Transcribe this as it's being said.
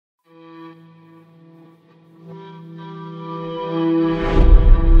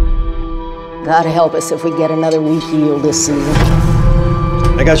God help us if we get another weak yield this season.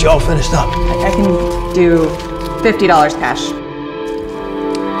 I got you all finished up. I can do $50 cash.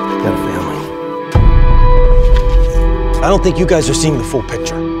 Got a family. I don't think you guys are seeing the full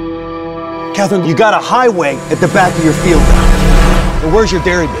picture. Catherine, you got a highway at the back of your field now. And where's your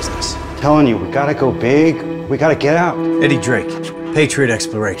dairy business? Telling you, we gotta go big. We gotta get out. Eddie Drake, Patriot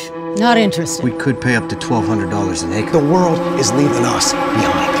Exploration. Not interested. We could pay up to $1,200 an acre. The world is leaving us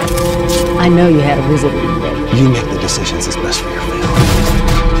behind. I know you had a visit with me. You make the decisions that's best for your family.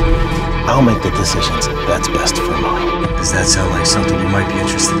 I'll make the decisions that's best for mine. Does that sound like something you might be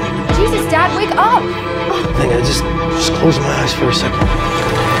interested in? Jesus, Dad, wake up! I think I just close my eyes for a second.